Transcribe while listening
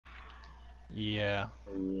Yeah.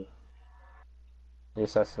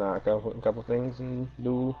 Just testing out a couple things and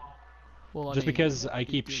do. Well, I Just mean, because I you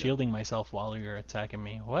keep do know. shielding myself while you're attacking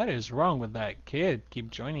me. What is wrong with that kid? Keep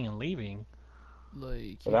joining and leaving. Like,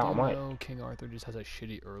 you Without a do mic. know King Arthur just has a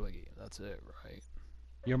shitty early game. That's it, right?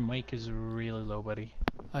 Your mic is really low, buddy.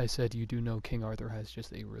 I said you do know King Arthur has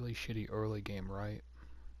just a really shitty early game, right?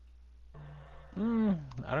 I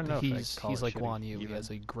don't know if I'd call He's it like shitty, Guan Yu. He even. has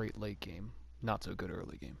a great late game, not so good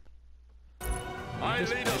early game. I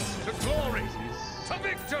lead us to glory, He's, to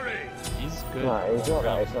victory. he's good. No, it's not that.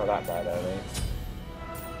 all It's not that bad, I think.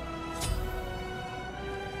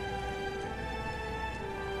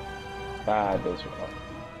 Bad as well.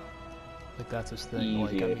 Like that's his thing.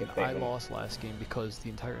 Easy Like I mean, to I think. lost last game because the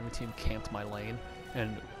entire enemy team camped my lane,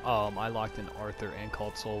 and I locked in Arthur and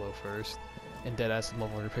called solo first. And deadass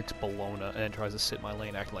motherfucker picks Bologna and then tries to sit my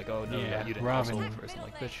lane, acting like, oh no, Yeah, no, you didn't call Robin. solo first. I'm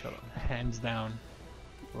like, bitch, shut up. Hands down,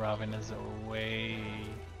 Robin is a way.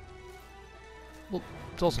 Well,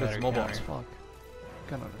 it's also because Better it's mobile counter. as fuck.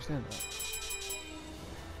 Gotta understand that.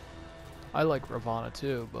 I like Ravana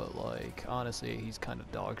too, but like honestly, he's kind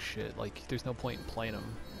of dog shit. Like, there's no point in playing him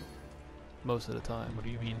most of the time. What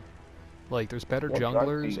do you mean? Like, there's better What drug do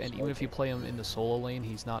junglers, you and even if smoke? you play him in the solo lane,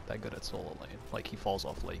 he's not that good at solo lane. Like, he falls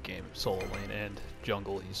off late game, solo lane, and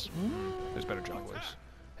jungle, there's better junglers.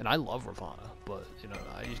 And I love Ravana, but, you know,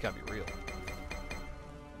 I just gotta be real.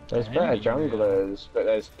 There's I better didn't even junglers, but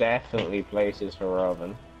there's definitely places for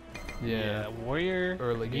Robin. Yeah. warrior.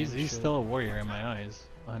 Early game He's shit. still a warrior in my eyes,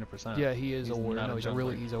 100%. Yeah, he is a He's warrior. not No, a he's a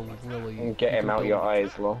really, And get you him can out build- your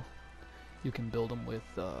eyes, lol. You can build him with,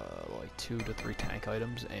 like, 2 to 3 tank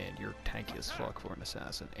items, and you're tanky as fuck for an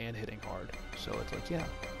assassin, and hitting hard. So it's like, yeah,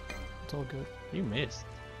 it's all good. You missed,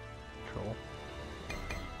 troll.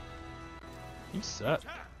 You suck.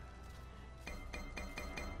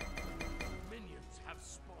 Minions have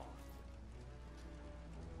spawned.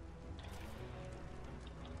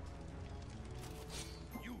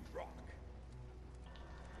 You rock.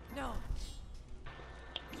 No.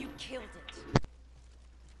 You killed it.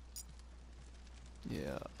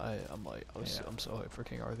 Yeah, I'm Yeah. I'm so hyped for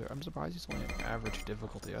King Arthur. I'm surprised he's only an average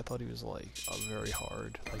difficulty. I thought he was like a very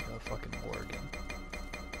hard, like a fucking Morgan.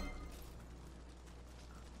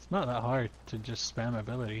 It's not that hard to just spam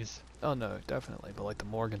abilities. Oh no, definitely. But like the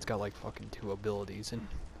Morgan's got like fucking 2 abilities, and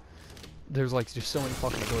there's like just so many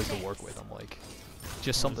fucking abilities to work with. I'm like,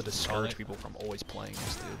 just something to discourage people from always playing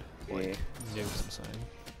this dude. Like, you know what I'm saying?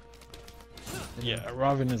 Yeah,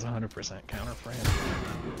 Robin is 100% counter for him.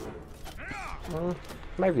 Well,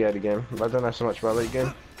 maybe early game, but I don't know so much about late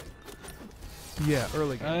game. Yeah,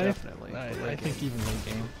 early game definitely. I, but I late think game- even late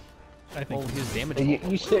game. I think well, his damage.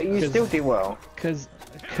 You still did well. Cause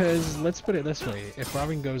let's put it this way: if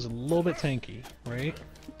Robin goes a little bit tanky, right,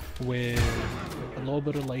 with a little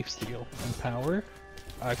bit of lifesteal and power,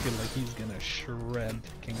 I feel like he's gonna shred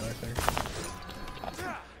King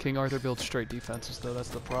Arthur. King Arthur builds straight defenses though. That's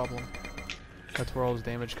the problem. That's where all his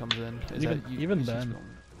damage comes in. Is Even- that you, even he's just then. building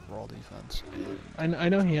raw defense. I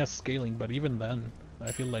know he has scaling, but even then,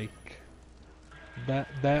 I feel like that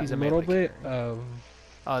He's a little melee bit of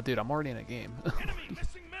Dude, I'm already in a game. Enemy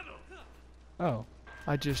missing middle. oh.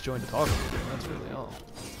 I just joined the toggle game. That's really all.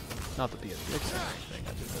 Not to be a dick or anything.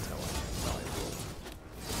 That's how I roll.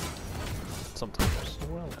 Sometimes.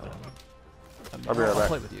 Well you know. done. I mean, I'll be right back.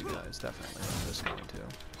 play with you guys definitely on this game too.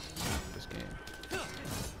 This game.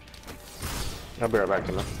 I'll be right back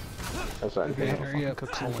to them. That's right. Okay, Yeah, hurry up.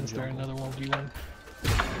 fucking So we can start jungle. another 1v1.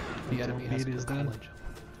 The enemy has beat is Kakula done. jungle.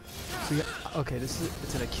 So yeah, okay,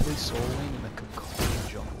 it's an Achilles soul lane and a Kakula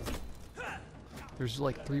jungle. There's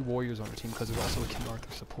like 3 warriors on our team because there's also a King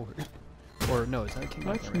Arthur support. Or no, is that a King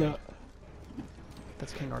That's Arthur mid? not.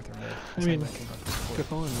 That's King Arthur mid. I That's mean, not even King Arthur support.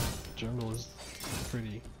 Capone jungle is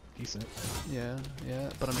pretty decent. Yeah, yeah,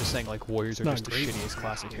 but I'm just saying like warriors are not just the great. shittiest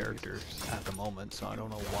classic characters at the moment, so I don't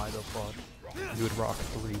know why the fuck you would rock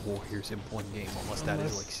 3 warriors in one game unless that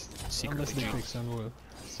is like secretly Unless they pick cheap. Sunwoo.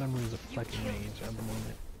 Sunwoo is a fucking mage at the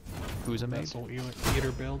moment. Who's a That mage? Soul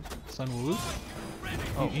Eater build. Sunwoo?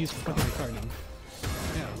 Oh, He's fucking retarded.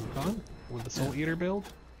 Yeah, Wukong with the Soul Eater build,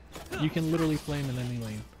 you can literally play him in any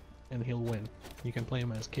lane, and he'll win. You can play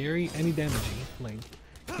him as carry, any damaging lane.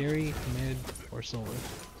 Carry, mid, or solo.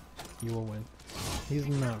 You will win. He's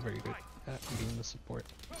not very good at being the support.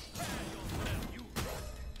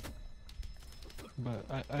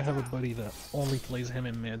 But I have a buddy that only plays him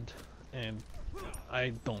in mid, and I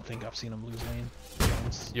don't think I've seen him lose lane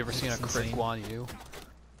once. You ever seen a It's crit insane. Guan Yu?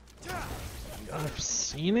 I've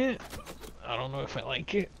seen it. I don't know if I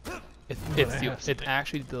like it. It's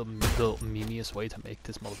actually the memeiest way to make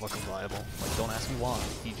this motherfucker viable. Like, don't ask me why.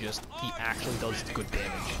 He actually does good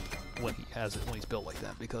damage when he has it, when he's built like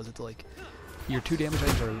that, because it's like your 2 damage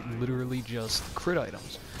items are literally just crit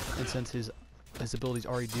items, and since his abilities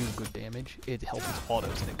already do good damage, it helps his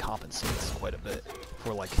autos and it compensates quite a bit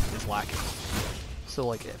for like his lacking. So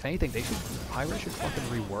like if anything, Pirates should fucking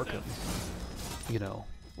rework him. You know,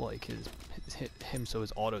 like him so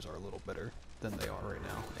his autos are a little better than they are right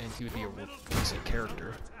now, and he would be a decent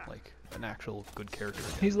character, like an actual good character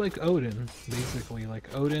again. He's like Odin, basically. Like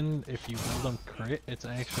Odin, if you build him crit, it's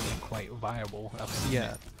actually quite viable.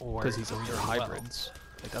 Yeah, because they're hybrids.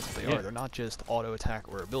 Like that's what they are. They're not just auto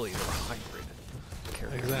attack or ability. They're a hybrid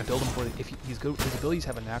character. Exactly. You build him for he's good. His abilities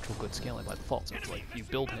have a natural good scaling by default. So it's like you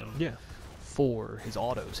build him for his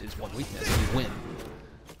autos, his one weakness, and you win.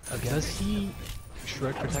 Does he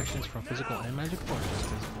shred protections from physical and magical, or just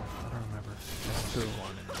physical? I don't remember. I haven't played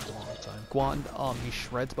one in a long time. Guan, he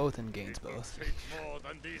shreds both and gains both.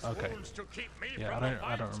 Okay. Yeah,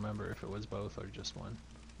 I don't remember if it was both or just one.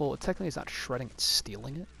 Well, technically it's not shredding; it's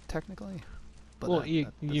stealing it. Technically. But well, you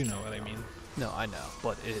know what I mean. No, I know,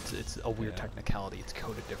 but it's a weird technicality. It's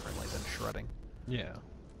coded differently than shredding. Yeah.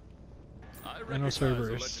 I know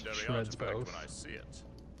server shreds both.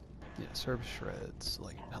 Yeah, server shreds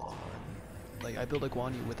like hella hard. Like I build a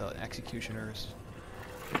Guan Yu with executioners,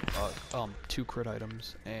 2 crit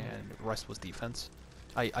items, and the rest was defense.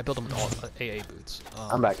 I built them with all AA boots.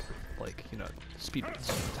 I'm back. Like, you know, speed boots,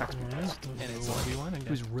 attack speed boots. And it's like, it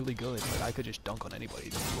was really good. Like, I could just dunk on anybody.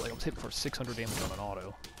 Like, I was hitting for 600 damage on an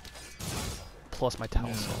auto. Plus my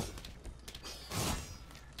towel salt.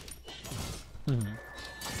 It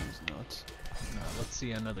was nuts. Let's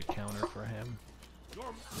see another counter for him.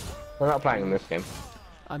 We're not playing in this game.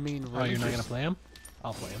 I mean, really, you're not gonna play him?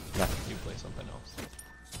 I'll play him. Yeah. You play something else.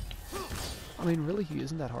 I mean, really, he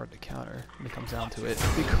isn't that hard to counter when it comes down to it,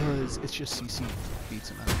 because it's just CC beats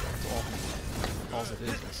him out. That's all it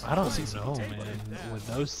is. I don't know, man. With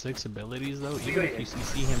those 6 abilities, though, even if you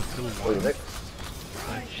CC him through one, like,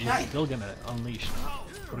 he's still gonna unleash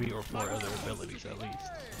 3 or 4 other abilities at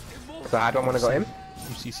least. So I don't want to go in?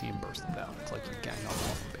 You CC and burst him down. It's like you gang up on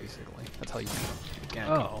him, basically. That's how you gang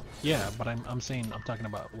him. Oh, yeah, but I'm saying, I'm talking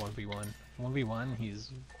about 1v1. 1v1,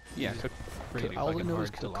 he's pretty all I fucking know is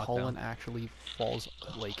hard to lock Cullen down. actually falls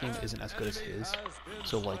late game isn't as good as his.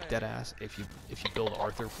 So like deadass, if you build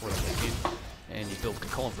Arthur for the late game and you build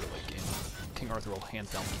Cullen for the late game, King Arthur will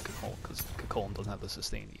hands down beat Cullen because Cullen doesn't have the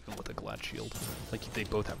sustain even with a glad shield. Like they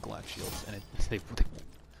both have glad shields and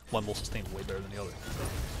one will sustain way better than the other.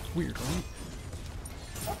 Weird,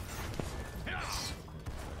 right?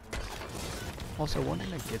 Also, one thing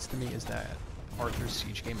that gets to me is that Arthur's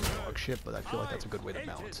siege game is dog shit, but I feel like that's a good way to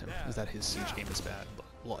balance him. Is that his siege game is bad, but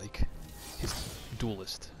like his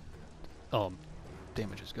duelist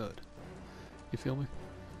damage is good. You feel me?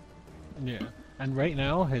 Yeah, and right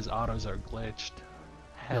now his autos are glitched.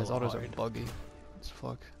 Yeah, his Hella autos are hard. buggy as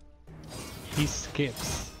fuck. He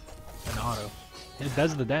skips an auto. It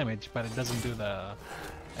does the damage, but it doesn't do the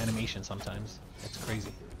animation sometimes. It's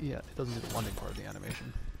crazy. Yeah, it doesn't do the landing part of the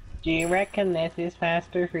animation. Do you reckon this is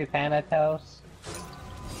faster for Thanatos?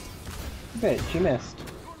 Bitch, you missed.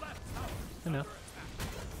 I know.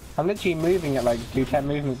 I'm literally moving at like 210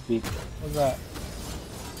 movement speed. What's that?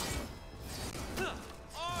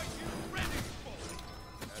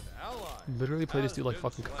 Literally play this dude like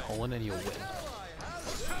fucking Cullen and you'll win.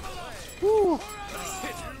 Woo!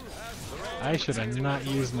 I should have not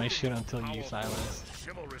used my shit until you silenced.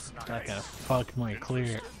 That kinda fucked my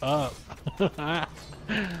clear up.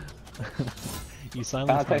 You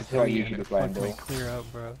silenced my That's what you clear and should it play, fucked my bro. clear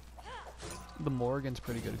up, bro. The Morrigan's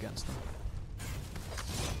pretty good against them.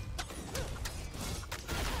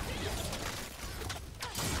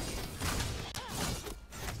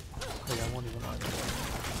 Like, I won't even lie. I'm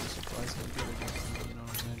surprised how good against them, you know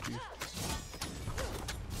what I'm saying?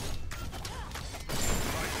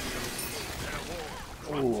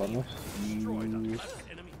 Oh, I missed you.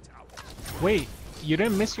 Wait, you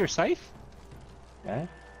didn't miss your scythe? Yeah?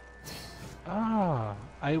 Ah,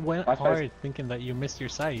 I went My scythe- hard thinking that you missed your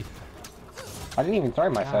scythe. I didn't even throw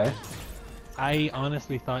my God. scythe. I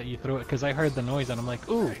honestly thought you threw it because I heard the noise and I'm like,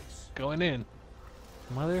 ooh, going in.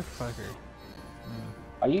 Motherfucker.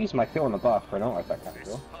 I used my fill on the buff for an auto attack This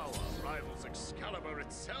cancel. power rivals Excalibur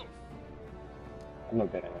itself. I'm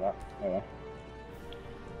not getting into that. Anyway.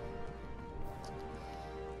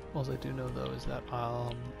 All I do know though is that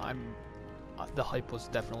the hype was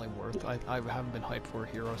definitely worth. I haven't been hyped for a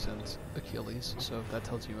hero since Achilles, so if that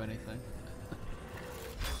tells you anything.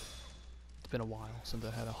 It's been a while since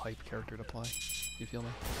I had a hype character to play. You feel me?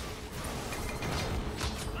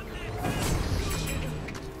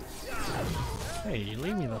 Hey,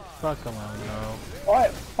 leave me the fuck alone, bro.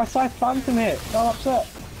 Alright, my scythe phantom hit! I'm upset!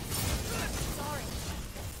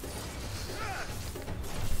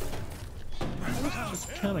 Just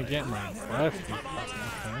kind of get my breath, you fucking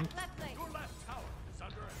cunt.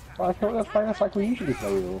 Well, I thought we were playing us like we usually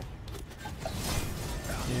play with all.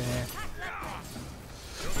 Yeah.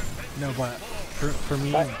 No, but for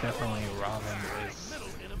me, definitely Robin is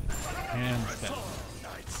hands down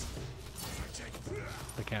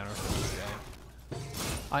the counter for this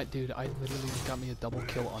guy. Dude, I literally got me a double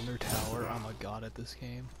kill under tower. I'm a god at this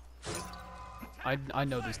game. I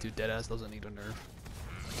know this dude deadass doesn't need a nerf.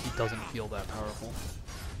 He doesn't feel that powerful.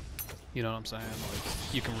 You know what I'm saying?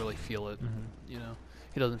 Like, you can really feel it. You know,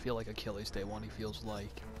 he doesn't feel like Achilles Day 1. He feels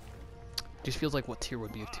like, just feels like what tier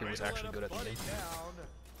would be if tier was actually good at the game.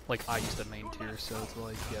 Like, I used to main tier, so it's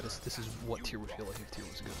like, yeah, this is what tier would feel like if tier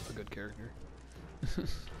was a good character.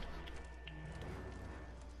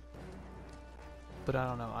 But I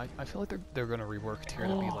don't know. I feel like they're gonna rework tier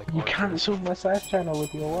to be like. You cancelled my side channel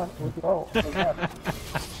with your one. With your, oh my god.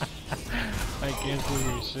 I cancel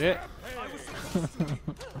your shit.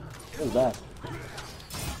 What was that?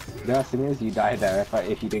 The worst thing is you died there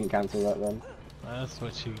if you didn't cancel that then. That's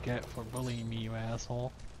what you get for bullying me, you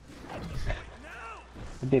asshole.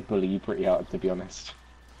 I did bully you pretty hard, to be honest.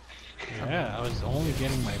 Yeah, I was only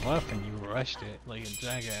getting my buff and you rushed it like a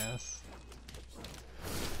jackass.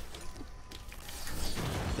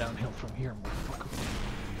 Downhill from here, motherfucker.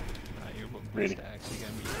 Your book Really? stacks, you're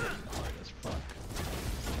gonna be hitting hard as fuck.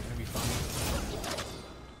 It's gonna be fun.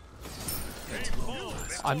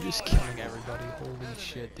 I'm just killing everybody. Holy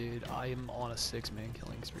shit, dude. I am on a 6-man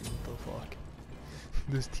killing spree. What the fuck?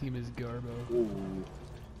 This team is garbo. Ooh.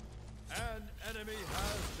 An enemy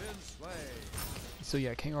has been slain. So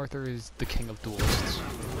yeah, King Arthur is the king of duelists.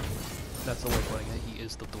 That's the way of putting it. He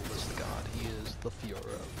is the duelist god. He is the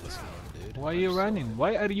Fiora of this game, dude. Why are you running?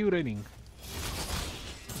 Why are you running?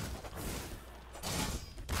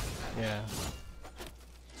 Yeah.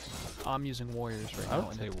 I'm using warriors right I now.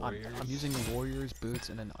 would say warriors. I'm using warriors, boots,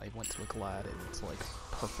 and then I went to a glad, and it's like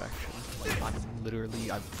perfection. Like I've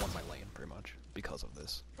won my lane pretty much because of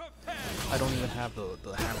this. I don't even have the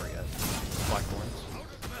hammer yet, Blackthorns.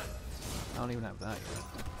 I don't even have that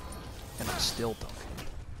yet, and I'm still dunking.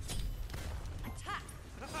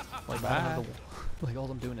 Like I have like all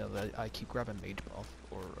I'm doing is I keep grabbing mage buff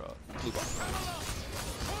or blue buff,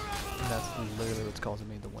 and that's literally what's causing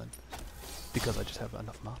me to win. Because I just have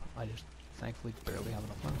enough mana. I just thankfully barely have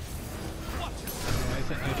enough mana. Yeah, I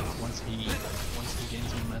think once he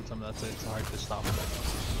gains momentum, that's it. It's hard to stop him.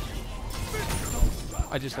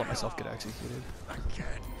 I just let myself get executed.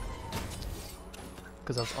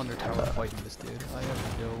 Because I was under tower fighting this dude. I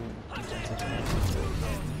have no defense.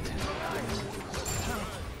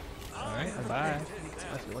 Alright, bye.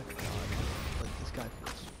 I feel like a god. Like this guy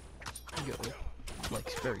feels good.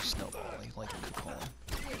 Like very snowballing, like Kukulkan.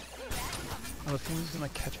 I have a feeling he's gonna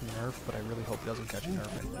catch a nerf, but I really hope he doesn't catch a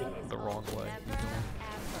nerf in the wrong way.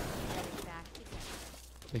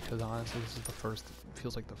 Because honestly, this is the first,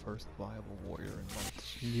 feels like the first viable warrior in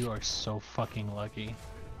months. You are so fucking lucky.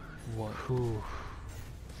 What? Whew.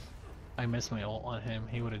 I missed my ult on him.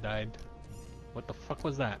 He would have died. What the fuck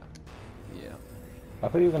was that? Yeah. I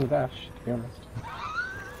thought you were gonna dash, to be honest.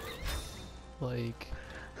 Like,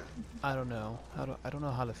 I don't know. I don't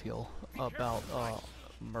know how to feel about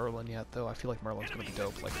Merlin yet, though. I feel like Merlin's gonna be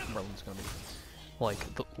dope. Like Merlin's gonna be like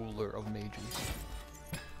the ruler of mages.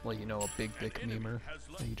 Like, you know, a big dick memer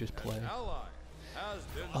that you just play.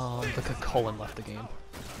 The Kukulkan left the game.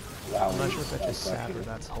 I'm not sure if that's just sad or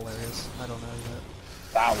that's hilarious. I don't know yet.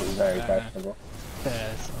 That was very questionable.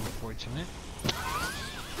 That's unfortunate.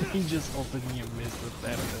 He just ulted me and missed with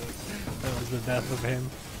that. That was the death of him.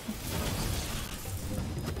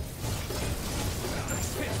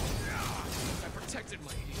 I protected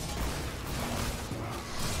my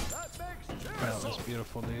That was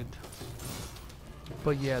beautiful, dude.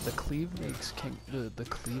 But yeah, the cleave makes the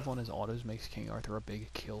cleave on his autos makes King Arthur a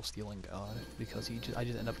big kill stealing god because I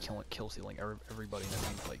just end up kill stealing everybody in the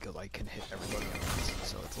gameplay because I can hit everybody at once.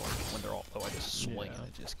 So it's like when they're all low, I just swing and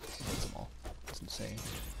it just hits them all. It's insane.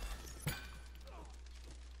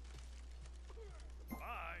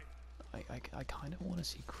 I kind of want to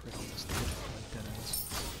see crit on this dude like Dennis.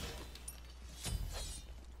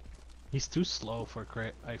 He's too slow for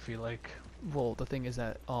crit, I feel like. Well, the thing is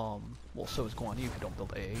that, well, so is Guan Yu if you don't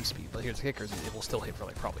build AA speed, but here's the kicker, is it will still hit for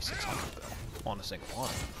like probably 600 though, on a single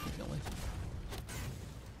arm, you feel me?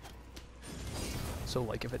 So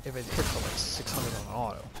like, if it hits for like 600 on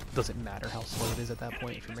auto, does it matter how slow it is at that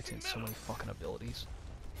point if you're mixing so many fucking abilities?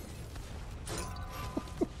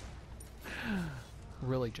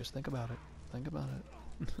 Really, just think about it. Think about it.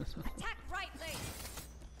 Attack right lane.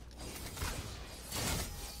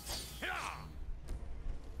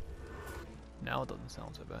 Now it doesn't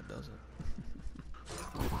sound so bad, does it?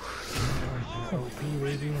 OP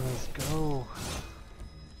baby, let's go.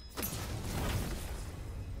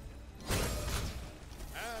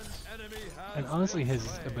 An enemy has And honestly, been his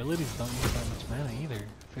slain. abilities don't use that much mana either.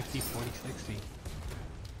 50, 40, 60.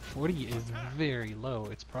 40 is very low.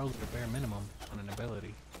 It's probably the bare minimum on an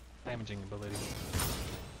ability. Damaging ability.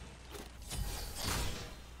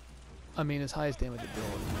 I mean, his highest damage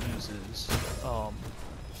ability uses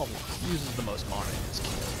uses the most mana in his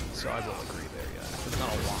kit, so I will agree there. Yeah, it's not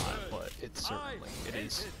a lot, but it's certainly it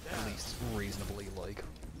is at least reasonably like,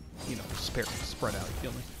 you know, spread out. You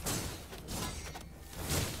feel me?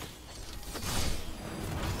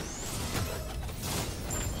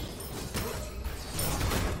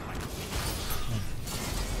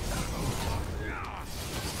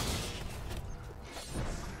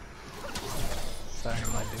 Sorry,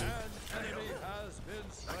 my dude. An enemy has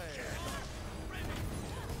been slain.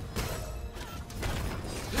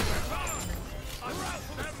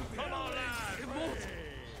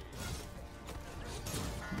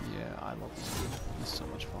 Yeah, I love this dude. He's so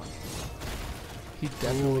much fun. He Ooh,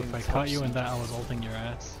 definitely. if I caught you in that, I was ulting your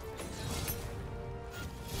ass.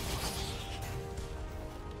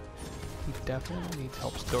 He definitely needs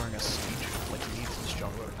help during a siege. Like he needs his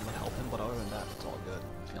jungler to come and help him, but other than that, it's all good.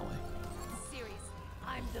 I feel like. Seriously,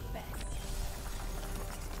 I'm the best.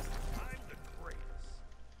 I'm the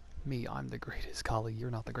greatest. Me, I'm the greatest. Kali,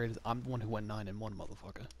 you're not the greatest. I'm the one who went 9-1,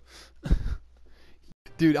 motherfucker.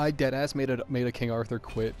 Dude, I deadass made a King Arthur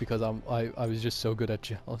quit because I was just so good at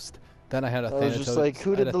Joust. Then I had a I was just like,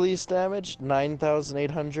 who did the least damage?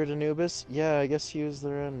 9,800 Anubis? Yeah, I guess he was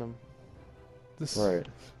the random. This, Right.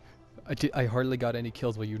 I hardly got any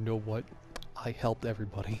kills, but you know what? I helped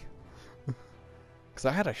everybody. Cause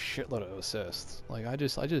I had a shitload of assists. Like I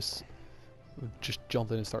just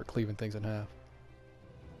jumped in and start cleaving things in half.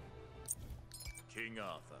 King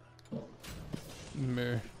Arthur.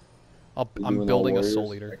 Meh. You I'm doing all building a warriors?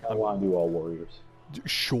 soul eater. I want to do all warriors.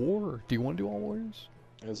 Sure. Do you want to do all warriors?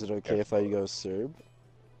 Is it okay if I go Serb?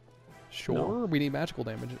 Sure. We need magical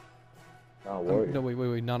damage. Not warrior. No,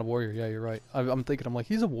 wait, not a warrior. Yeah, you're right. I'm thinking, I'm like,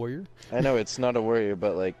 he's a warrior. I know it's not a warrior,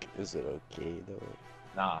 but like, is it okay though?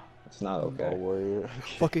 Nah, it's not A okay. warrior.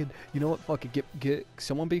 Fucking, you know what? Fuck it. Get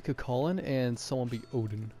someone be Cuchulainn and someone be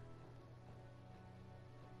Odin.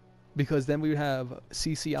 Because then we would have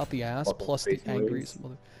CC out the ass Fucking plus the Space Marines.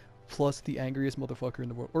 angriest motherfucker in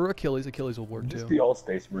the world, or Achilles. Achilles will work Just too. the all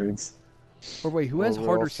Space Marines. Or wait, who has We're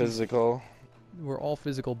all harder CC? physical? We're all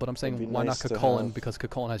physical, but I'm saying It'd be why nice to not Cuchulainn? have- Because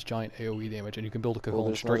Cuchulainn has giant AOE damage, and you can build a Well, Cuchulainn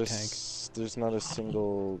there's not straight a tank. there's not a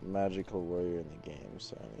single magical warrior in the game,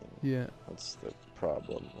 so I mean, Yeah. that's the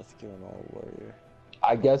problem with doing all warrior.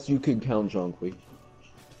 I guess you could count Jonqui.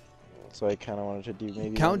 So I kind of wanted to do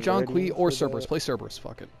maybe Count one Jonqui ready or for Cerberus. that. Play Cerberus.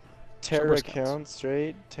 Fuck it. Terra Cerberus counts. counts,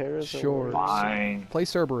 right? Terra's a Sure. warrior. Fine. Play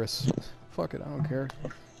Cerberus. Fuck it. I don't care.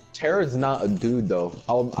 Tara's not a dude though.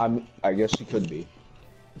 I guess she could be.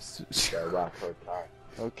 Yeah, rock her car.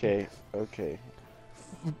 Okay, okay.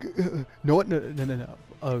 No what? No.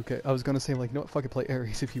 Okay, I was gonna say like, no, fucking play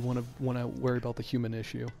Ares if you wanna worry about the human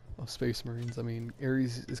issue of Space Marines. I mean,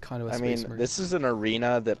 Ares is kind of a I Space mean, Marine. this is an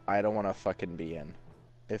arena that I don't want to fucking be in.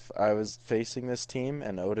 If I was facing this team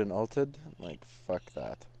and Odin ulted, like, fuck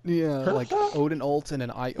that. Yeah, like Odin ult and then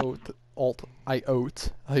I oat.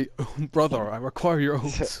 Brother, I require your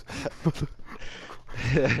oats.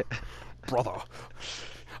 Brother,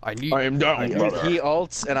 I need. I am down, Dude, brother. he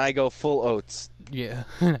ults and I go full oats. Yeah,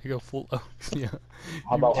 I go full oats. Yeah.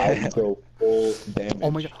 How about I go full damage?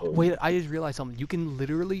 Oh my god! Wait, I just realized something. You can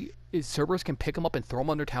literally, Cerberus can pick them up and throw them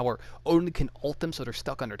under tower. Odin can ult them so they're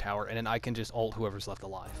stuck under tower, and then I can just ult whoever's left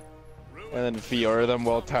alive. And then Fiora them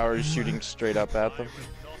while Tower's shooting straight up at them.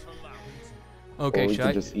 Okay, Or we should could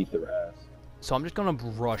I? just eat their ass. So I'm just gonna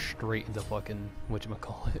rush straight into fucking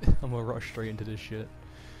whatchamacallit. I'm gonna rush straight into this shit.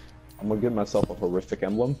 I'm gonna give myself a horrific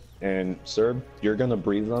emblem, and Serb, you're gonna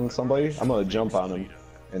breathe on somebody. I'm gonna jump on him,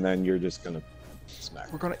 and then you're just gonna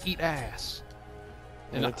smack. We're gonna eat ass.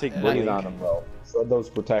 I'm gonna take and Breathe Blink. on him, bro. Shred those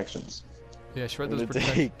protections. Yeah, shred I'm those gonna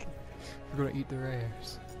protections. take... We're gonna eat their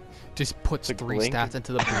ass. Just puts Take 3 Blink. stats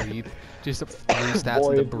into the breathe. Just 3 stats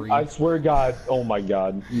Boy, into breathe. I swear to God, oh my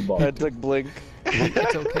God, you I bugged. took Blink.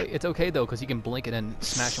 It's okay. It's okay though, cause he can blink and then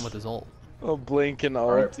smash him with his ult. Oh, Blink and ult,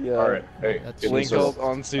 Alright, yeah. alright, hey, That's give me Blink some- ult on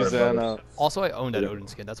Alright, Susanna. brothers. Also, I own that Yeah. Odin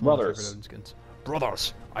skin. That's one of my Brothers. favorite Odin skins.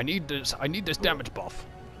 Brothers, I need this damage buff.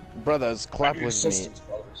 Brothers, clap with me. Assistance,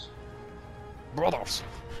 brothers. Brothers.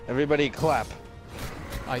 Everybody clap.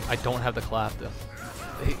 I don't have the clap though.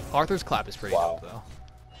 Hey, Arthur's clap is pretty Wow. dope though.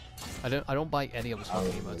 I don't buy any of his I don't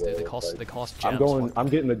fucking know emotes, dude. They what cost it's they cost I'm gems. going. Fuck. I'm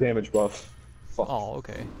getting the damage buff. Fuck. Oh,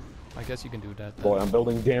 okay. I guess you can do that. Then. Boy, I'm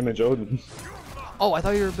building damage Odin. Oh, I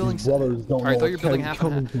thought you were building. brothers don't I know thought you were what building kind half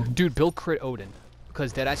of and half. coming Dude, build crit Odin.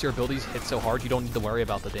 Because deadass your abilities hit so hard, you don't need to worry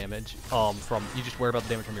about the damage. You just worry about the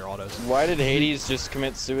damage from your autos. Why did Hades just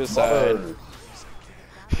commit suicide?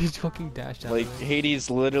 He fucking dashed out. Like, Hades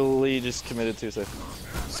literally just committed suicide.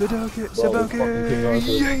 Yay!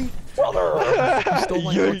 Brother! He stole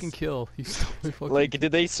my Yes. fucking kill. He stole my fucking. Like,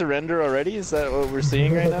 did they surrender already? Is that what we're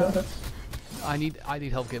seeing right now? I need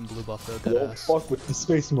help getting blue buff though. Don't Deadass. fuck with the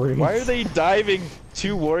Space Marines. Why are they diving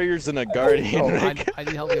 2 warriors and a guardian? I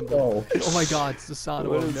need help getting blue. Oh. Oh my god, Susanoo,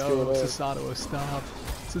 What is no. going on? Susanoo, stop.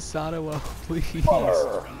 Susanoo, please.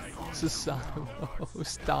 Brother. Susanoo,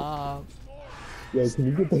 stop. Yo, can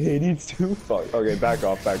you get the Hades too? Fuck. Okay, back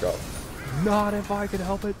off, back off. Not if I could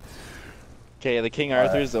help it. Okay, the King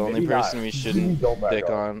Arthur's the only maybe not. person we Maybe shouldn't don't back pick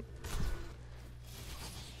off. on.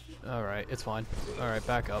 Alright, it's fine. Alright,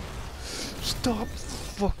 back up. Stop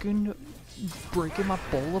fucking breaking my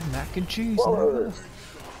bowl of mac and cheese, nigga.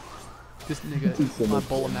 This nigga, my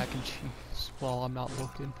bowl of mac and cheese while I'm not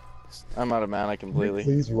looking. I'm out of mana completely.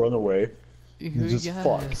 Please run away. just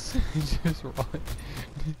fuck. Just run.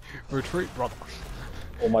 Retreat, brother.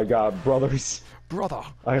 Oh my god, brothers. Brother.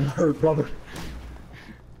 I am hurt, brother.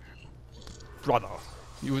 Brother.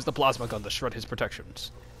 Use the plasma gun to shred his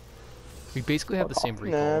protections. We basically have the same Na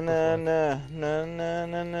recall. na before. na na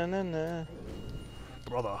na na na na.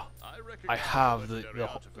 Brother, I have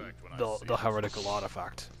the heretical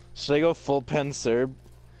artifact. Should I go full pen Serb?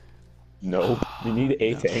 No, you need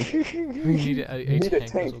a tank. We need a You need a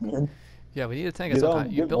tank. tank, man. Yeah, we need a tank Get of some on-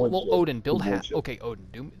 kind. You get build, one well, ship. Odin, build Get one half. ship. Okay,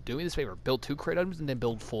 Odin, do me this favor. Build 2 crate items and then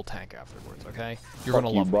build full tank afterwards. Okay? You're Fuck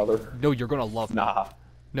gonna you, love brother. me. No, you're gonna love me. Nah,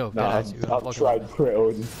 No, nah, deadass, you're gonna I've fucking tried love me. crit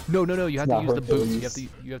Odin. No, you have to not use the boots. Hercules.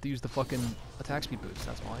 You have to use the fucking attack speed boots.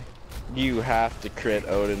 That's why. You have to crit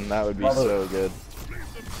Odin. That would be Brother. so good.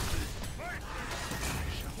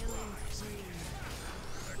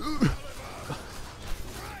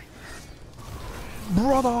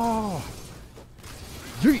 Brother!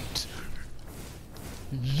 Yeet!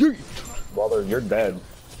 Yeet! Brother, you're dead.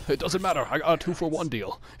 It doesn't matter. I got a 2-for-1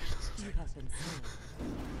 deal.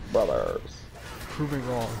 Brothers. Proving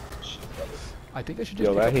wrong. I think I should just.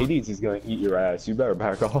 Yo, pick that up a- Hades is gonna eat your ass. You better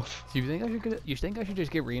back off. Do you think I should get? You think I should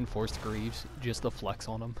just get reinforced greaves just to flex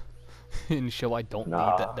on them, and show I don't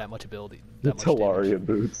Nah. need that much ability. The That much damage? Talaria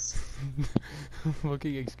boots.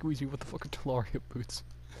 Fucking excuse me. What the fuck are Talaria boots?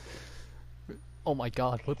 Oh my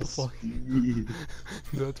god! What the fuck?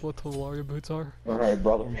 That's what Talaria boots are. Alright,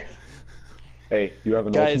 brother. Hey, you have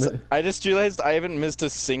an Guys, ultimate? I just realized I haven't missed a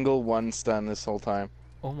single 1-stun this whole time.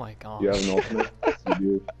 Oh my god. You have an ultimate? Yes, you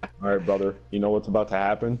do. Alright, brother. You know what's about to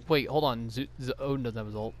happen? Wait, hold on. Odin doesn't have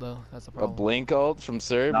his ult though. That's the A problem. blink ult from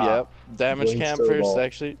Serb, Nah. yep. Damage Blink camp Serb first, ult.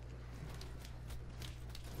 actually.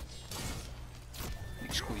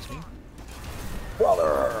 Squeeze me.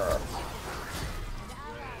 Brother!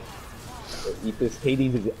 Eat this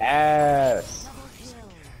Hades' ass!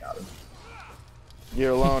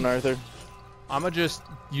 You're alone, Arthur. I'ma just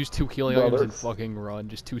use 2 healing items and Brothers. fucking run.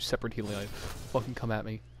 Just 2 separate healing items. Fucking come at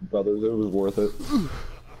me. Brothers, it was worth it.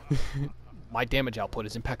 My damage output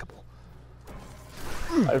is impeccable.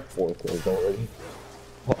 I have 4 kills already.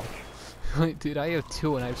 Fuck. Dude, I have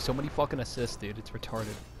 2 and I have so many fucking assists, dude. It's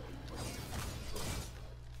retarded.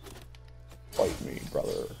 Fight me,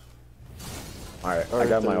 brother. Alright, I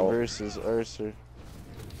got my Arthur ult. versus Arthur.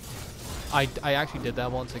 I actually did that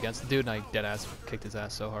once against the dude and I deadass kicked his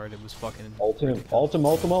ass so hard. It was fucking. Ult him, ult him,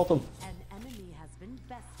 ult him, ult him. An enemy has been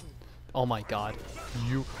bested. Oh my god.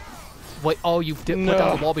 You. Wait, oh, you did put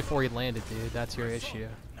down the wall before he landed, dude. That's your issue.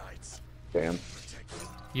 Damn.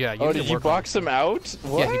 Yeah, you Oh, need did to you work on box him out?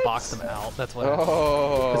 What? Yeah, he boxed him out. That's what.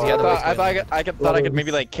 Oh, 'Cause he had the I right thought, to I thought I could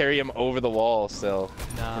maybe like carry him over the wall still.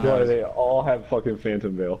 Nah. Boy, they all have fucking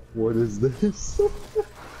Phantom Veil. What is this?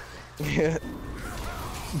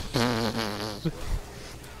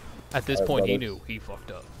 At this Alright, point, he brother. knew he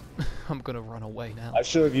fucked up. I'm gonna run away now. I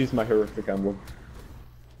should have used my horrific emblem.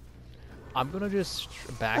 I'm gonna just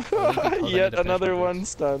back. only because I need Yet to finish another my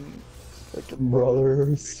boots. 1-stun.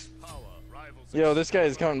 Brothers. Yo, this guy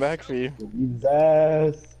is coming back for you. His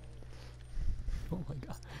ass. Oh my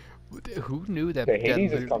god. Who knew that? Okay, that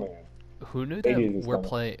Hades is lit- coming in. Who knew Hades that is we're coming.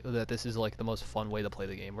 playing? That this is like the most fun way to play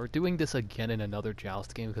the game. We're doing this again in another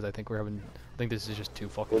Joust game because I think we're having. I think this is just too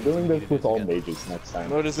fucking. We're doing easy this to with do all again. mages next time.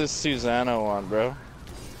 What does this Susanoo want, bro?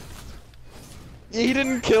 He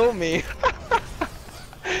didn't kill me.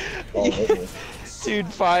 Oh, okay. Dude,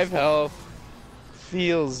 5 health.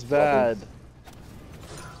 Feels bad.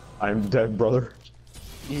 I'm dead, brother.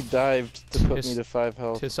 He dived to put me Tis- to 5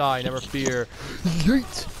 health. Tis I, never fear.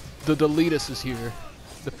 Yeet! The deletus is here.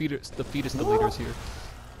 The fetus deleter is here.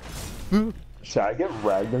 Should I get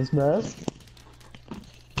Ragnar's mask?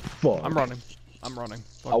 Fuck. I'm running. I'm running.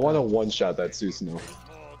 Fuck I want to that. one-shot that Susanoo. More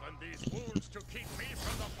than these wounds to keep me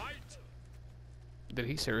from the fight. Did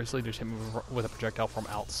he seriously just hit me with a projectile from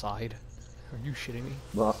outside? Are you shitting me?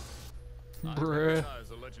 Well, I Bruh. recognize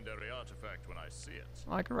a legendary artifact when I see it.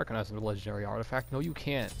 I can recognize a legendary artifact. No, you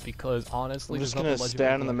can't, because honestly, I'm there's just nothing gonna legendary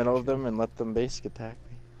stand in the middle of about them and let them basic attack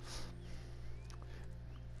me.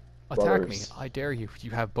 Attack me! Brothers. I dare you.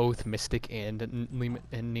 You have both Mystic and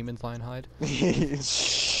Neiman's Lionhide.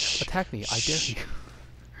 Attack me! I dare you.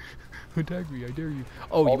 Attack me! I dare you.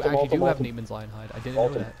 Oh, you Ult him, actually ult him, do have ult him. Neiman's Lionhide. I didn't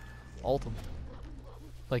Ult know him. that. Ult him.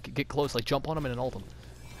 Like, get close. Like, jump on him and then ult him.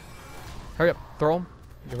 Hurry up! Throw him.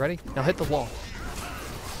 You ready? Now hit the wall.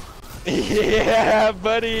 Yeah,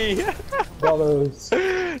 buddy! brothers.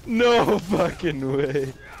 No fucking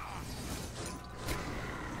way.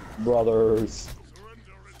 Brothers.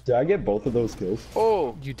 Did I get both of those kills?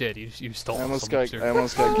 Oh! You did. You stole. I almost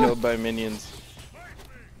someone's got killed by minions.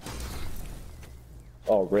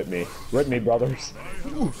 Oh, rip me. Rip me, brothers.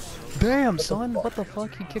 Damn, son! What the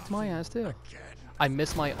fuck? He kicked my ass too. I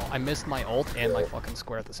missed my ult and my fucking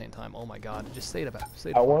square at the same time. Oh my god! Just stay about.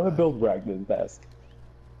 Stay. I want to build Ragnar's mask.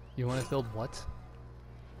 You want to build what?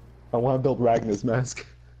 I want to build Ragnar's mask.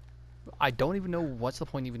 I don't even know what's the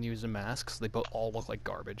point even using masks. They both all look like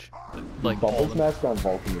garbage. Like all Bumble's the, mask on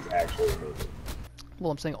Vulcan is actually amazing.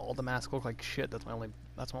 well, I'm saying all the masks look like shit. That's my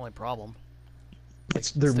only problem.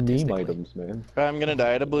 It's their meme statistically. items, man. I'm gonna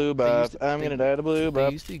die to blue buff. I'm gonna die to blue They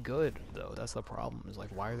buff. used to be good though. That's the problem. Is like,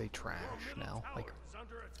 why are they trash now? Like, they're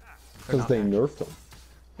Because not they actually- nerfed them.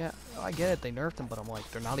 Yeah, I get it. They nerfed them, but I'm like,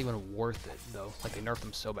 they're not even worth it though. Like, they nerfed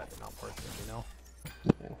them so bad, they're not worth it. You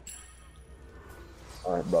know?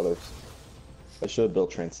 Alright, brothers. I should have built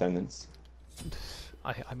Transcendence.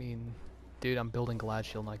 I mean, dude, I'm building Glad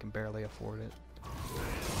Shield and I can barely afford it.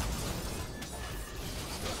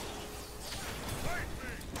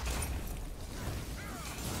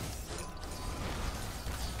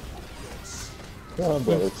 Come on,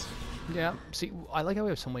 brothers. Yeah, see, I like how we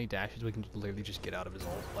have so many dashes we can literally just get out of his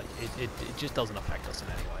ult. Like, it just doesn't affect us in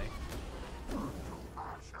any way.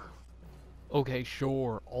 Okay,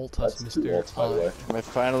 sure, ult us, That's two Mr. ults, by the way. I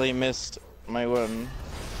finally missed my one.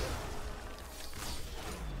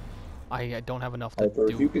 I don't have enough to Alright,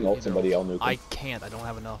 do if you can ult either somebody, I'll nuke I him. can't, I don't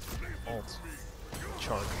have enough ults.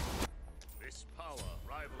 Charge. This power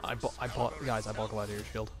rivals I bought, guys, I bought Gladiator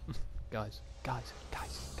Shield. guys.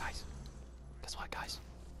 Guess what, guys?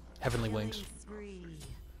 Heavenly Wings. Spree.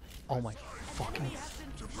 Oh my fucking... Has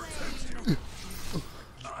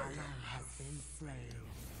been slain.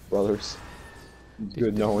 Brothers. It's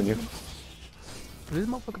good knowing you. Did this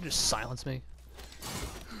motherfucker just silence me?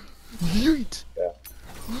 Yeet! Yeah.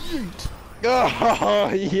 Yeet! Oh,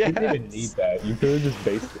 You didn't even yes! need that. You could have just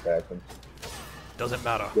based attacked him. Doesn't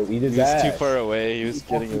matter. Go eat his He was ass. too far away. He was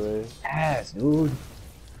getting away. Ass, dude.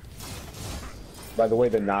 By the way,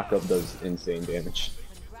 the knockup does insane damage.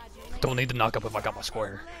 Don't need to knock up if I got my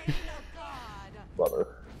square. Brother.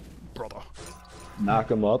 Brother.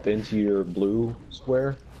 Knock him up into your blue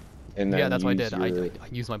square. And then Yeah, that's what I use did. your- I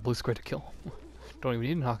used my blue square to kill him. Don't even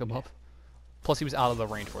need to knock him up. Plus, he was out of the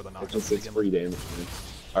range for the knock. It's free damage.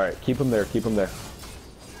 Alright, keep him there, keep him there.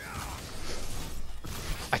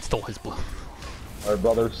 I stole his blue. Alright,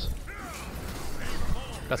 brothers.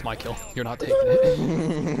 That's my kill. You're not taking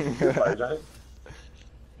it. Fire giant.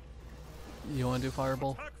 You want to do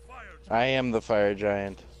fireball? I am the fire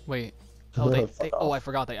giant. Wait. Oh, they Fuck oh, off. I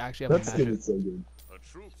forgot. They actually have That a skin magic. is so good. a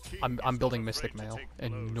true king. I'm building is Mystic afraid to Mail, take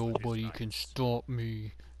and blows with nobody his can knife. stop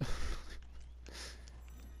me.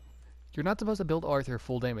 You're not supposed to build Arthur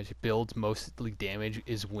full damage. Builds mostly damage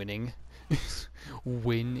is winning.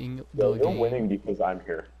 winning the No, you're game. winning because I'm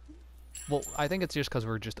here. Well, I think it's just because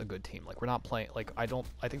we're just a good team. Like, we're not playing. Like, I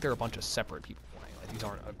think they're a bunch of separate people playing. Like, these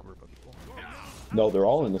aren't a group of people. No, they're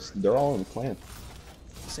all in this. They're all in the clan.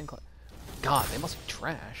 God, they must be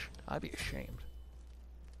trash. I'd be ashamed.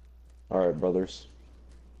 All right, brothers.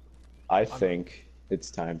 I think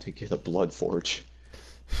it's time to get a blood forge.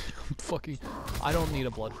 Fucking, I don't need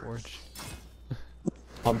a blood forge.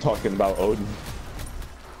 I'm talking about Odin.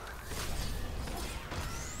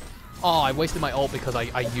 Oh, I wasted my ult because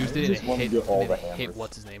I used it and just it wanted hit, to get all it the hit hammers.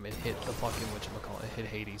 what's his name? It hit the fucking whatchamacallit. It hit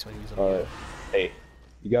Hades when he was on All right. Hey,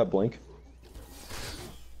 you got blink?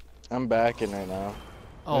 I'm backing right now.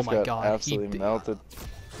 Oh I've my got god, absolutely melted.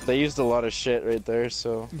 They used a lot of shit right there,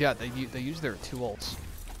 so Yeah, they use their 2 ults.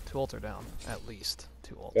 2 ults are down, at least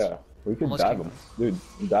 2 ults. Yeah, we can Unless dive you- them,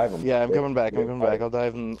 dude. Dive them. yeah, I'm coming back. I'm coming back. I'll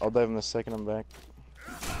dive in the second I'm back.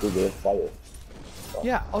 Dude, they're fire.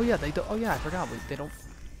 Yeah. Oh yeah, they do. Oh yeah, I forgot. They don't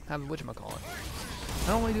have a whatchamacallit.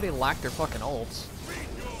 Not only do they lack their fucking ults.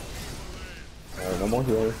 No more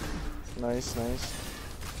healer. Nice, nice.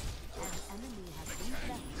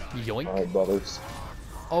 Yoink. Alright, brothers.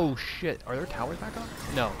 Oh shit, are there towers back up?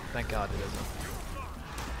 No, thank god it isn't.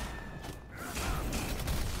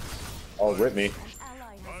 Oh, rip me.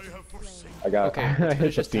 I got. Okay, I let's hit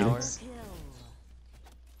finish the this tower. Phoenix.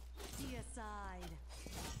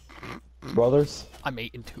 Brothers, I'm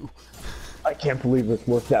 8 and 2. I can't believe this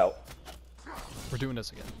worked out. We're doing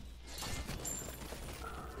this again.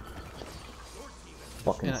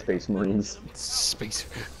 Fucking And Space Marines. Space.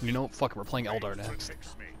 You know, fuck, we're playing Eldar next.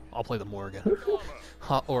 I'll play the Morgan.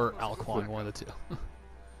 Or Alquan, one of the two.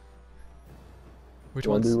 Which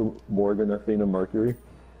Wanna one's... do Morgan, Athena, Mercury?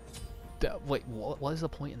 Wait, what is the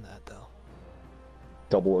point in that, though?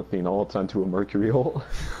 Double Athena ults onto a Mercury ult.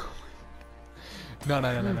 No.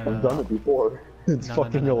 I've done it before. It's No,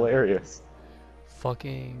 fucking no. hilarious.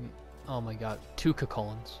 Fucking... Oh my god. 2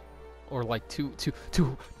 Kakolans. Or like two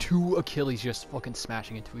Achilles just fucking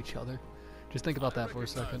smashing into each other. Just think about that for a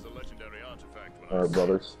second. Alright,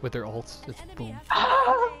 brothers. With their ults, just boom.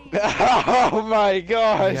 Oh my They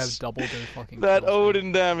gosh! have doubled their fucking That kills,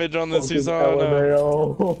 Odin damage on the Fucking Susanna.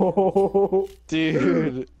 LMAO.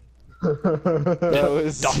 Dude. That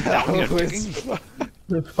was...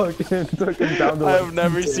 Fucking took him down to I've like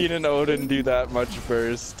never 2K. seen an Odin do that much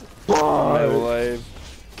burst in my life.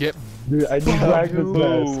 Get Dude, I need Ragnar's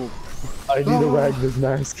mask. Boom. I need a Ragnar's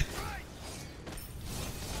mask.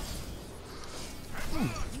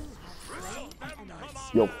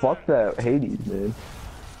 Yo, fuck that Hades, man.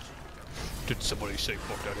 Did somebody say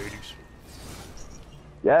fuck that Hades?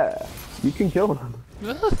 Yeah, you can kill him.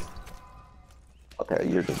 Okay,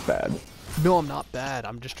 you're just bad. No, I'm not bad.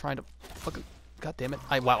 I'm just trying to fucking... God damn it.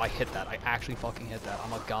 Wow, I hit that. I actually fucking hit that.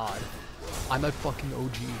 I'm a god. I'm a fucking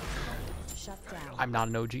OG. I'm not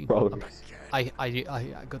an OG. Brother.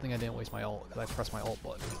 Good thing I didn't waste my ult, because I pressed my ult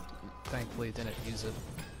button. Thankfully, it didn't use it.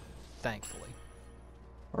 Thankfully.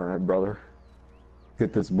 Alright, brother.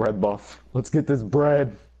 Get this bread buff. Let's get this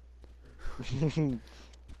bread.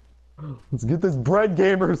 Let's get this bread,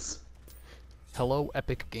 gamers. Hello,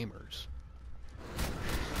 epic gamers.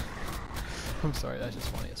 I'm sorry, that's just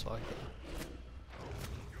funny as fuck.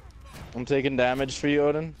 I'm taking damage for you,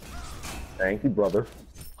 Odin. Thank you, brother.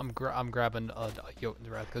 I'm grabbing Jotun's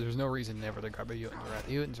Wrath, because there's no reason never to grab a Jotun's Wrath.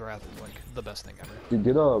 Jotun's Wrath is like the best thing ever. Dude,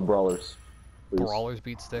 get brawlers. Please. Brawler's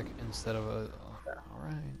beat stick instead of a...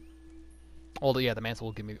 Alright. Oh, yeah, the mantle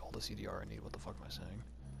will give me all the CDR I need. What the fuck am I saying?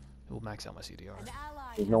 It will max out my CDR.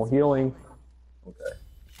 There's no healing. Okay.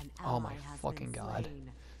 Oh my fucking god.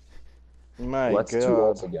 My Well, that's god. 2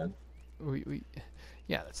 ults again.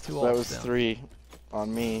 Yeah, that's 2 ults That was down. 3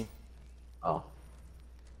 on me. Oh.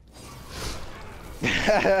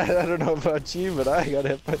 I don't know about you, but I got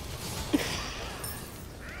hit by...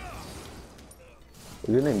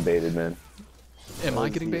 You're getting baited, man. Am I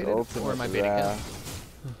getting baited? Or am I baiting him?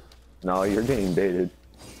 No, you're getting baited.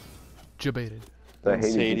 Jabaited. The Hades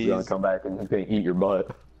is Hades. gonna come back and he's gonna eat your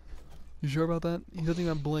butt. You sure about that? He doesn't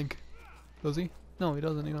even blink. Does he? No, he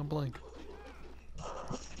doesn't even blink.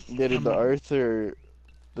 Yeah, did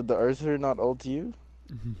the Arthur not ult you?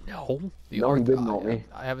 No. The No, he Arth- didn't ult me.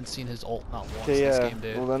 I haven't seen his ult not once Okay, this yeah. game,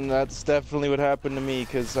 dude. Well, then that's definitely what happened to me,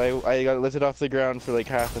 because I got lifted off the ground for like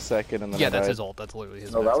half a second and then Yeah, I that's died. his ult. That's literally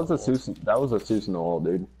his No, that was a maximum ult. Susan. That was a Susan ult,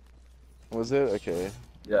 dude. Was it? Okay.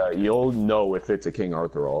 Yeah, you'll know if it's a King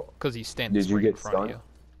Arthur ult. Because he's standing Did you straight in get front of stunned?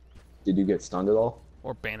 you. Did you get stunned at all?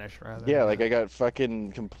 Or banished, rather. Yeah, like I got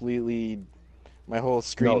fucking completely... My whole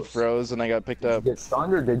screen No. froze and I got picked Did you up. get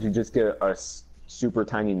stunned or did you just get a super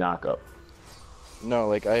tiny knockup? No,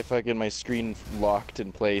 like I fucking... My screen locked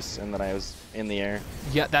in place and then I was in the air.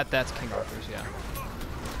 Yeah, that's King Arthur's, yeah.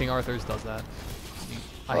 King Arthur's does that.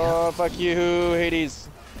 Oh, fuck you, Hades!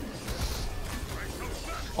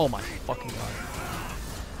 Oh my fucking god.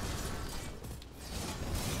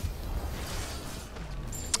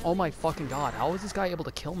 Oh my fucking god, how is this guy able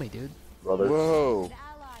to kill me, dude? Brother. Whoa!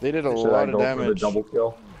 They did a Should I lot of go for the damage. double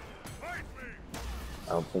kill? I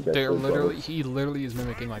don't think I They're should, literally, brothers. he literally is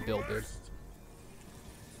mimicking my build, dude.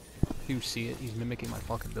 You see it, he's mimicking my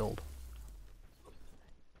fucking build.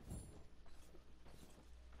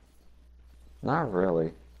 Not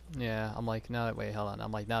really. Yeah, I'm like, now that, wait, hold on,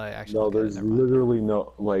 I'm like, now that I actually No, look at it, there's never mind. literally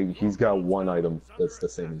no, like, he's got one item that's the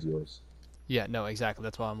same as yours. Yeah, no, exactly,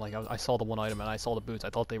 that's why I'm like, I saw the one item and I saw the boots, I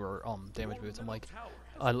thought they were, damage boots, I'm like,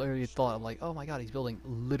 I literally thought, I'm like, oh my god, he's building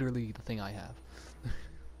literally the thing I have.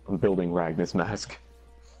 I'm building Ragnar's mask.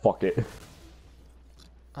 Fuck it.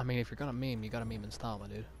 I mean, if you're gonna meme, you gotta meme in style, my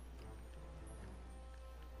dude.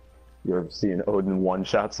 You ever seen Odin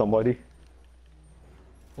one-shot somebody?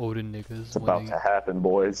 Odin niggas. It's about to happen,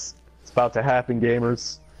 boys. It's about to happen,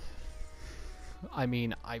 gamers. I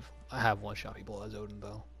mean, I have one-shot people as Odin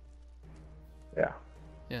though. Yeah.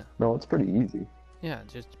 Yeah. No, it's pretty easy. Yeah,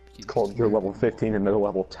 just. It's called you're level 15 and they're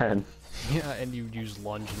level 10. Yeah, and you use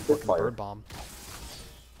lunge and fucking Fire. bird bomb.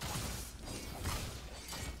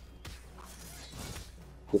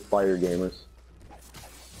 Get fire, gamers.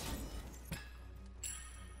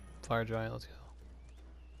 Fire giant, let's go.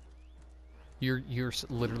 You're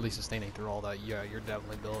literally sustaining through all that. Yeah, you're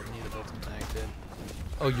definitely need to build some tank, dude.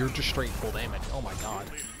 Oh, you're just straight full damage. Oh my god.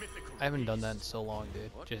 I haven't done that in so long,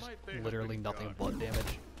 dude. Just literally nothing but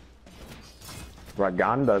damage.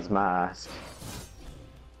 Raganda's mask.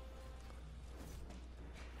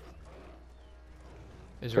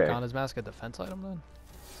 Is Okay. Rakanna's mask a defense item then?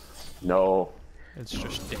 No. It's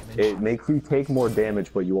just damage. It makes you take more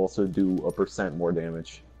damage, but you also do a % more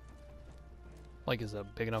damage. Like, is a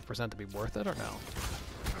big enough percent to be worth it or no?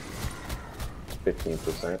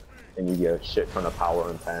 15%. And you get a shit ton of power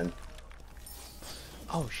and pen.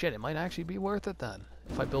 Oh shit, it might actually be worth it then.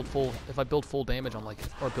 If I build full damage on like,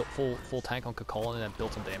 or build full tank on Kakolin and then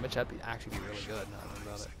build some damage, that'd actually be really good. Now that I think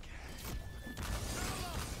about it.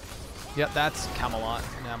 Yep, that's Camelot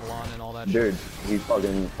and Avalon and all that shit. Dude, he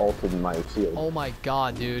fucking altered my shield. Oh my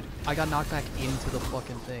god, dude. I got knocked back into the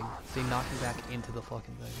fucking thing. They knocked me back into the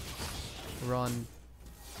fucking thing. Run.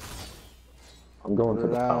 I'm going to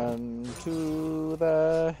the fountain. Run to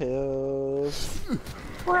the hills.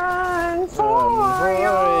 Run For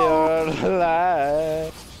your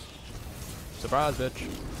life. Surprise, bitch.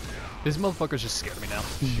 This motherfucker's just scared me now.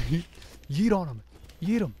 Yeet on him.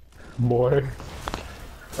 Yeet him. Boy.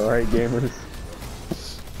 Alright, gamers.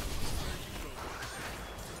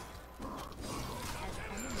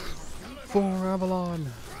 For Avalon.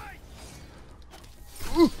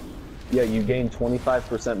 Yeah, you gain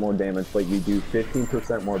 25% more damage, but you do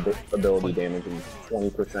 15% more ability damage and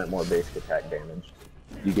 20% more basic attack damage.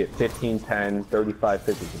 You get 15, 10, 35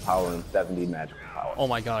 physical power, and 70 magical power. Oh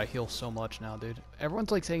my god, I heal so much now, dude.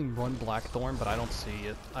 Everyone's like saying run Blackthorn, but I don't see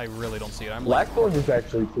it. I really don't see it. I'm like, Blackthorn is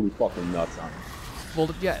actually pretty fucking nuts on it.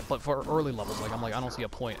 well, yeah, but for early levels, like I'm like, I don't see a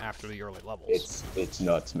point after the early levels. It's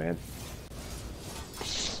nuts, man.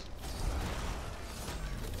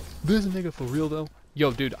 This nigga for real though.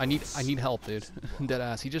 Yo, dude, I need help, dude. Dead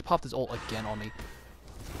ass. He just popped his ult again on me.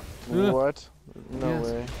 What? No Yes.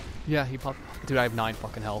 way. Yeah, he popped. Dude, I have 9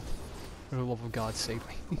 fucking health. For the love of God, save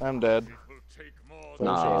me. I'm dead.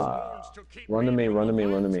 Nah. Run to me, run to me,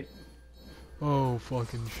 run to me. Oh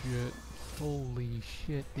fucking shit. Holy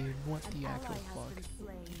shit, dude. What the actual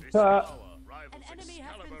fuck? An enemy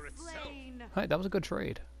has been slain. Hey, that was a good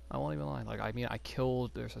trade. I won't even lie. Like, I mean, I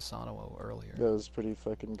killed their Sasano earlier. That was pretty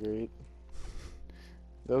fucking great.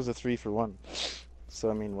 That was a 3-for-1. So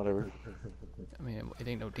I mean, whatever. I mean, it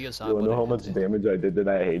ain't no Diaside. You wanna know how it- much damage I did to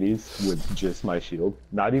that Hades with just my shield?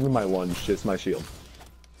 Not even my lunge, just my shield.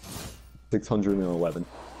 611.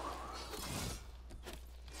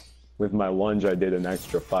 With my lunge, I did an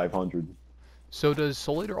extra 500. So does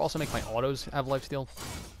Soul Eater also make my autos have lifesteal?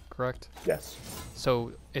 Correct? Yes.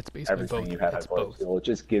 So it's basically Everything both. you have It's has both. lifesteal. It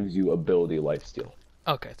just gives you ability lifesteal.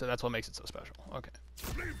 Okay, so that's what makes it so special. Okay.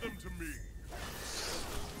 Leave them to me.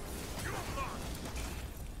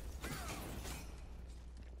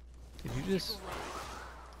 Did you just...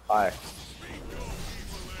 Hi.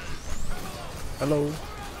 Hello.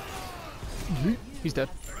 He's dead.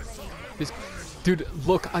 This... Dude,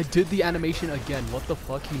 look, I did the animation again. What the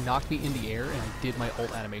fuck? He knocked me in the air and I did my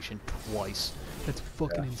ult animation twice. That's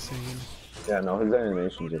fucking insane. Yeah, no, his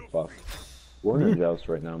animations are fucked. We're in a joust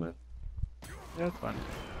right now, man. Yeah, it's fine.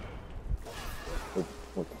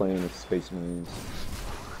 We're playing with Space Marines.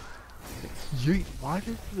 Yeet. Why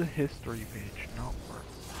does the history page not work?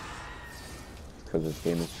 Because this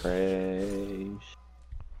game is trash.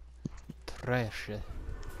 Trash.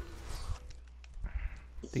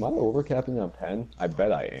 Am I overcapping on pen? I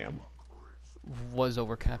bet I am. Was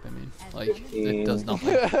overcapping me. Like, it does nothing.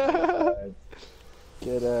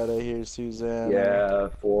 Get out of here, Susanna. Yeah,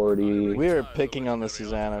 40. We are picking on the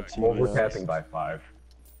Susanna too. Overcapping by 5.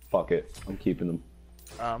 Fuck it. I'm keeping them.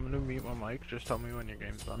 I'm gonna mute my mic. Just tell me when your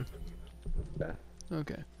game's done. Yeah.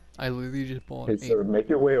 Okay. I literally just bought Hey, 8. sir, make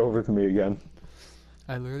your way over to me again.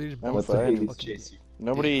 I literally just I'm bought Let the fine. Hades fucking... chase you.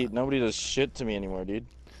 Nobody does shit to me anymore, dude.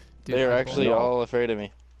 Dude, They are I actually bought- all afraid of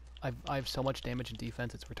me. I have so much damage and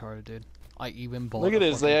defense, it's retarded, dude. I even bought Look at a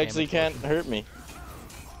this, they fucking actually damage can't potion. hurt me.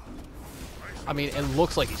 I mean, it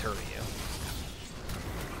looks like he's hurting you.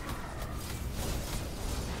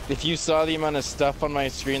 If you saw the amount of stuff on my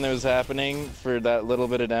screen that was happening for that little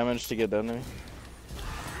bit of damage to get done to me.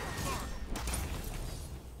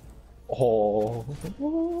 Oh.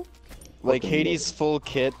 Like Fucking Hades' full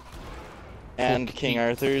kit and King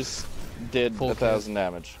Arthur's did Full 1,000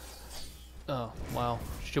 damage. Oh, wow.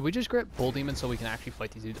 Should we just grab Bull Demon so we can actually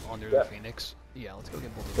fight these dudes under Yeah. the Phoenix? Yeah, let's go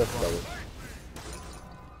get Bull Demon. That's Come on. better.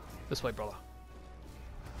 This way, brother.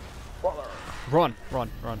 Run, run,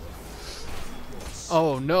 run.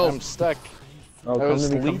 Oh no! I'm stuck. Oh, I was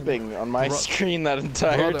come to me, come to me. sleeping on my Bro- screen that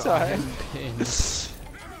entire Brother, I time. am pinned.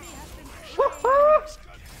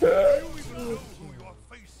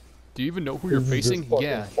 Do you even know who you're This is just facing? fucking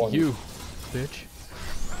Yeah, funny. you, bitch.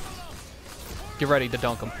 Get ready to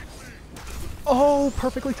dunk him. Oh,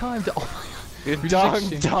 perfectly timed. Oh my god. You We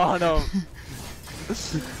just dunked on him.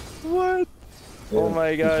 What? Oh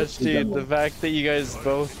my gosh, dude, the fact that you guys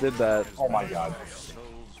both did that. Oh my god.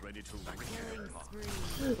 Souls ready to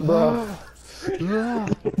Bro.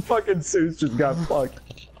 Fucking Zeus just got fucked.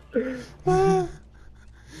 The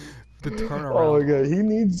turnaround. Oh my god, he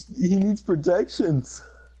needs protections.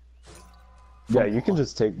 Yeah, you can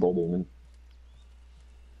just take Bull Demon.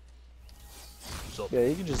 Yeah,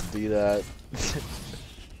 you can just do that.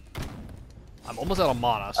 I'm almost out of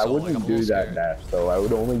mana, so I wouldn't like, I'm a do little that scared. dash though. I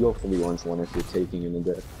would only go for the orange one if you're taking an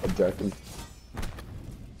objective.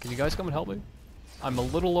 Can you guys come and help me? I'm a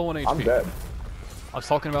little low on HP. I'm dead. I was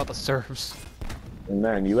talking about the serves. And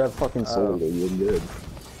man, you have fucking soul, though. You're good.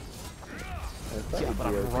 Yeah, but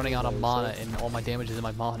I'm running out of mana and all my damage is in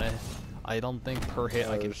my mana. I don't think per hit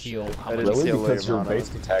I can heal. How I much didn't Really? see a lot Because of your mana.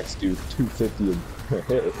 base attacks do 250 a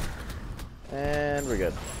hit. And we're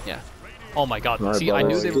good. Yeah. Oh my god. Alright, See, I knew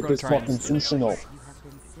brothers, they were get going this to try fucking and... Sushano.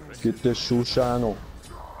 Get this Sushano.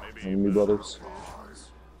 Enemy brothers.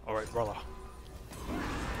 Alright, brother. An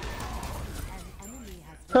enemy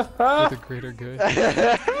has For the greater good.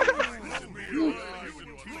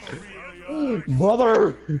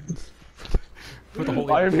 Brother! For the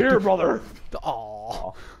holy... I am here, brother!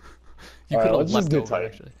 Aww. You Alright, could have let's just left get over, tight.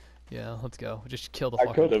 actually. Yeah, let's go. Just kill the I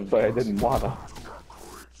fucking... could have, but I didn't wanna.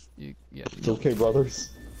 Yeah, It's okay,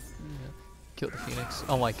 brothers. kill the Phoenix.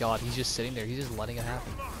 Oh my god, he's just sitting there. He's just letting it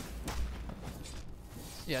happen.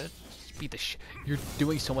 Yeah, just beat the You're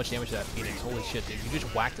doing so much damage to that Phoenix. Holy shit, dude. You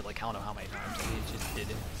just whacked it like I don't know how many times. And it just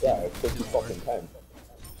didn't. Yeah, it's 50 fucking 10.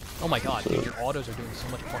 Oh my god, dude, your autos are doing so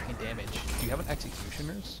much fucking damage. Do you have an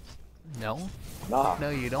Executioners? No? Nah. No,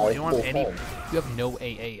 you I don't. You don't have full any. 10. You have no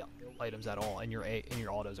AA items at all, and your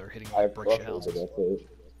autos are hitting I like have brick shit Brussels, but houses. that's it.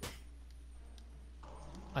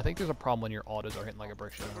 I think there's a problem when your autos are hitting like a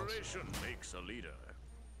brick shit house, Preparation makes a leader.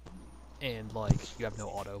 and like you have no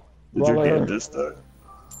auto. Did your Brother. game just start?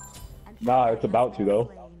 Nah, it's about to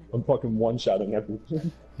though. I'm fucking one-shotting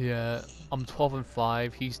everything. Yeah, I'm 12 and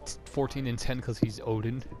 5. He's 14 and 10 because he's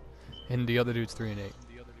Odin, and the other dude's 3 and 8.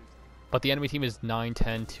 But the enemy team is 9,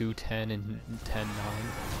 10, 2, 10, and 10, 9.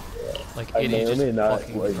 Like I it may is or just may not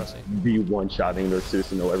fucking like, depressing. be one-shotting their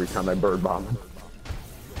Susanoo every time I bird bomb them.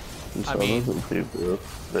 I mean-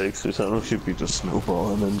 Like, Susano should be just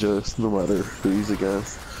snowballing and just no matter who he's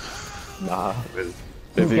against. Nah.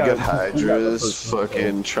 If you got- get who got the Hydra's first one,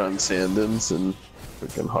 fucking Transcendence and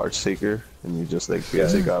fucking Heartseeker, and you just like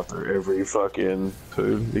basic after every fucking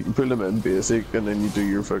pull, you can pull them in basic, and then you do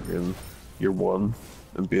your fucking your one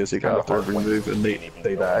and basic Kinda after hard every when move, and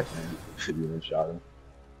they die. Should be one-shotting.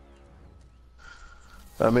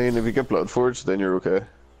 I mean, if you get Bloodforged, then you're okay.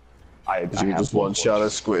 I You can just one shot a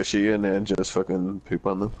squishy and then just fucking poop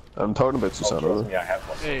on them. I'm talking about Susano. Yeah, I have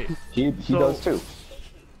one. Hey, He So- does too.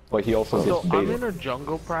 But he also so gets I'm baited. in a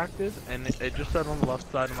jungle practice, and it just said on the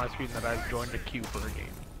left side of my screen that I've joined a queue for a game.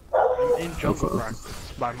 I'm in jungle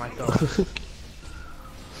practice by myself.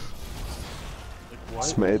 Like, what?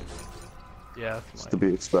 Smite, Yeah, it's that's to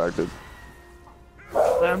be expected.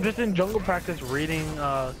 I'm just in jungle practice reading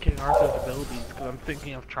King Arthur's abilities because I'm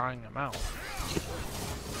thinking of trying them out.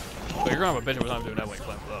 But you're gonna have a bitch of a time doing that when you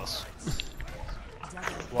play with us.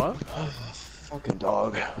 What? Fucking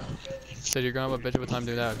dog. Said you're gonna have a bitch of a time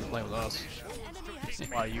doing that if you're playing with us.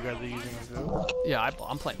 Why, you guys are using a zoo? Yeah,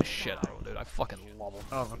 I'm playing the shit out of him, dude. I fucking love him.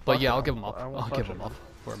 Oh, then But fuck yeah, it. I'll give him up. I won't I'll touch give him it. up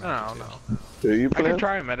for a match. No, or two. no. Do you I play? can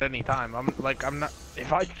try him at any time. I'm not.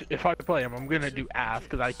 If I play him, I'm gonna do ass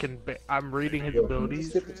because I can. I'm reading his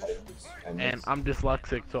abilities, and I'm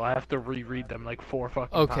dyslexic, so I have to reread them like 4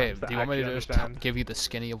 fucking Okay, times. do you want me to just understand? give you the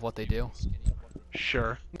skinny of what they do?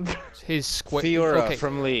 Sure. His square. Fiora Okay.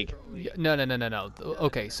 from League. No.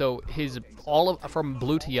 Okay, so his from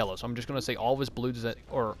blue to yellow. So I'm just gonna say all of his blues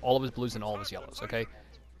or all of his blues and all of his yellows. Okay.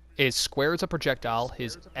 His square is a projectile.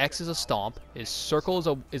 His X is a stomp. His circle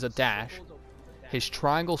is a dash. His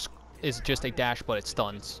triangle is just a dash, but it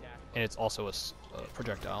stuns, and it's also a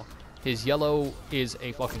projectile. His yellow is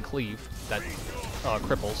a fucking cleave that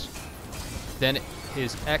cripples. Then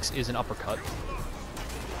his X is an uppercut,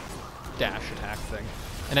 dash attack thing,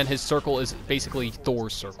 and then his circle is basically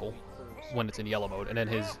Thor's circle when it's in yellow mode, and then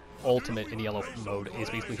his ultimate in yellow mode is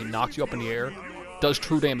basically he knocks you up in the air, does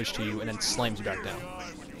true damage to you, and then slams you back down.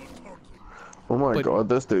 Oh my god,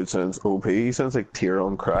 this dude sounds OP. He sounds like tier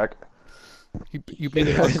on crack. You mean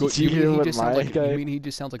he just sounds like guy? you mean he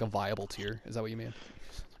just sounds like a viable tier? Is that what you mean?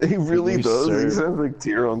 He really Yes, does. sir. He sounds like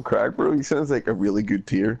tier on crack, bro. He sounds like a really good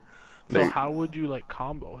tier. So Like, how would you like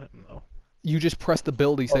combo him though? You just press the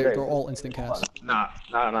abilities; Okay. they're all instant casts. Nah.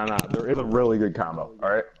 There is a really good combo. All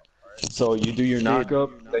right. So you do your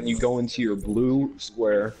knockup, then you go into your blue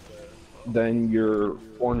square, then your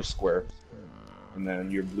orange square, and then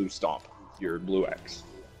your blue stomp, your blue X.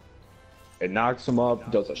 It knocks them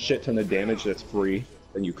up, does a shit ton of damage that's free.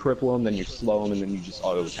 Then you cripple them, then you slow them, and then you just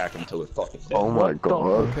auto attack them until they're fucking dead. oh my god.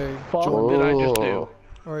 Okay. Fuck did I just do?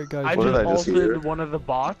 All right, guys. I What did I just just hear? ulted one of the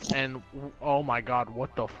bots, and oh my god,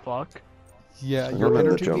 what the fuck? Yeah, I'm your in the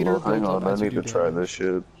energy meter jungle. Hang builds up on, I as you need to do try damage. this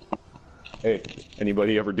shit. Hey,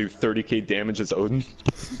 anybody ever do 30k damage as Odin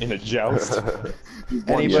in a joust?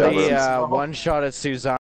 Anybody shot. one shot at Suzanne?